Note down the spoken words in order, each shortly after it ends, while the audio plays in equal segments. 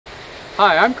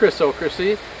Hi, I'm Chris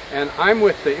O'Creasy, and I'm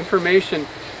with the information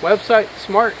website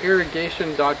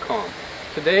smartirrigation.com.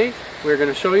 Today we're going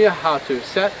to show you how to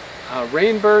set a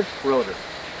Rainbird rotor.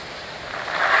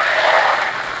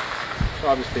 This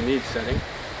obviously needs setting.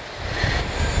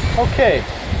 Okay,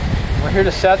 we're here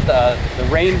to set the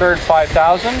Rainbird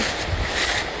 5000,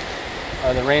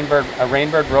 or the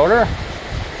Rainbird rotor.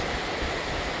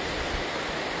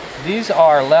 These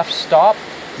are left stop,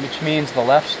 which means the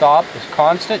left stop is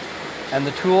constant, and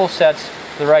the tool sets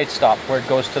the right stop where it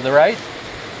goes to the right.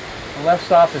 The left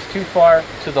stop is too far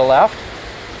to the left,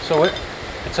 so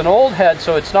it's an old head,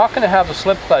 so it's not going to have the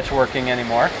slip clutch working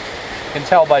anymore. You can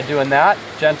tell by doing that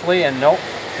gently, and nope,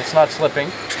 it's not slipping.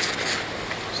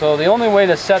 So the only way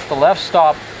to set the left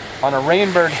stop on a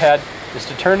Rainbird head is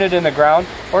to turn it in the ground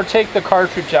or take the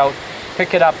cartridge out,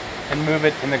 pick it up, and move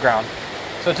it in the ground.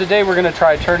 So today we're going to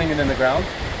try turning it in the ground.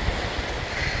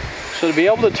 So to be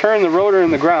able to turn the rotor in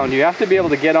the ground, you have to be able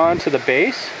to get onto the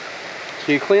base.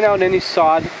 So you clean out any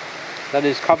sod that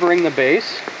is covering the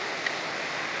base.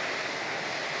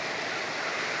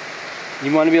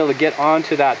 You want to be able to get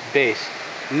onto that base.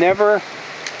 Never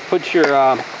put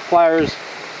your pliers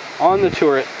on the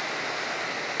turret,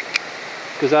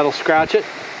 because that'll scratch it.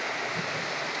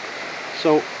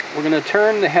 So we're going to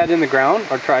turn the head in the ground,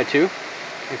 or try to.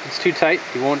 If it's too tight,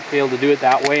 you won't be able to do it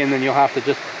that way, and then you'll have to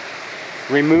just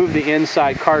remove the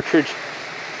inside cartridge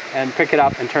and pick it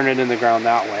up and turn it in the ground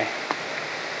that way.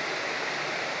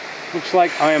 Looks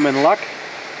like I am in luck.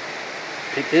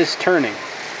 It is turning.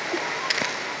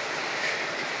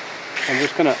 I'm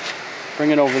just going to bring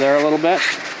it over there a little bit.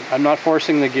 I'm not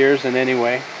forcing the gears in any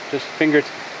way, just finger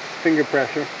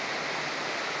pressure.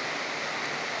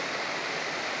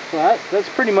 So that's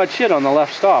pretty much it on the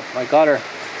left stop. I got her.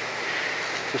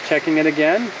 Just checking it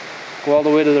again. Go all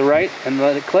the way to the right and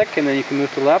let it click, and then you can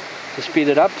move to the left to speed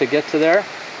it up to get to there.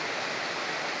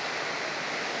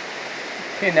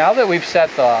 Okay, now that we've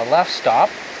set the left stop,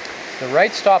 the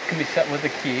right stop can be set with the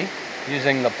key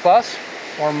using the plus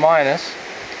or minus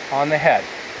on the head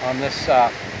on this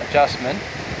adjustment.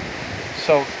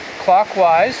 So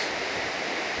clockwise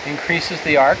increases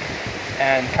the arc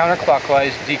and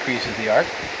counterclockwise decreases the arc.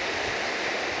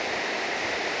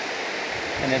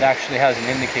 And it actually has an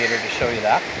indicator to show you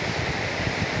that.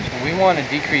 So we want to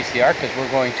decrease the arc because we're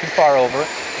going too far over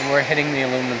and we're hitting the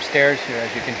aluminum stairs here,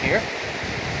 as you can hear.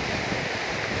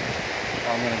 So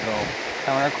I'm going to go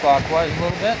counterclockwise a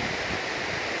little bit.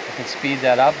 I can speed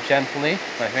that up gently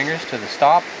with my fingers to the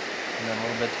stop, and then a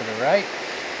little bit to the right.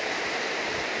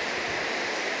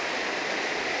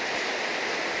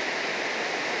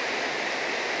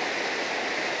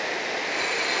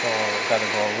 So I've got to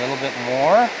go a little bit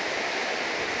more.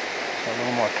 So a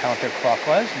little more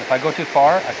counterclockwise. And if I go too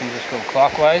far, I can just go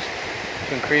clockwise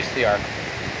to increase the arc,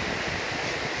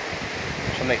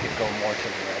 which will make it go more to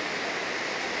the right.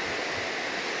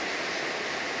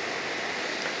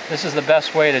 This is the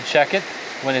best way to check it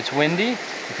when it's windy.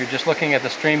 If you're just looking at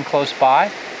the stream close by,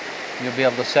 you'll be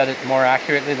able to set it more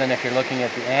accurately than if you're looking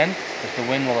at the end, because the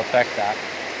wind will affect that.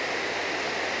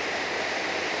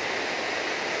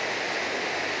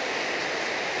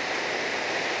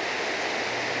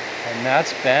 And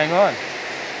that's bang on.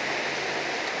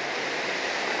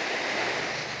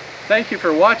 Thank you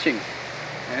for watching.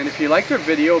 And if you liked our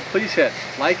video, please hit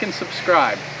like and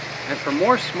subscribe. And for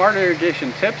more smart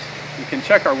irrigation tips, you can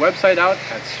check our website out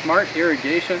at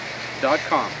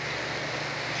smartirrigation.com.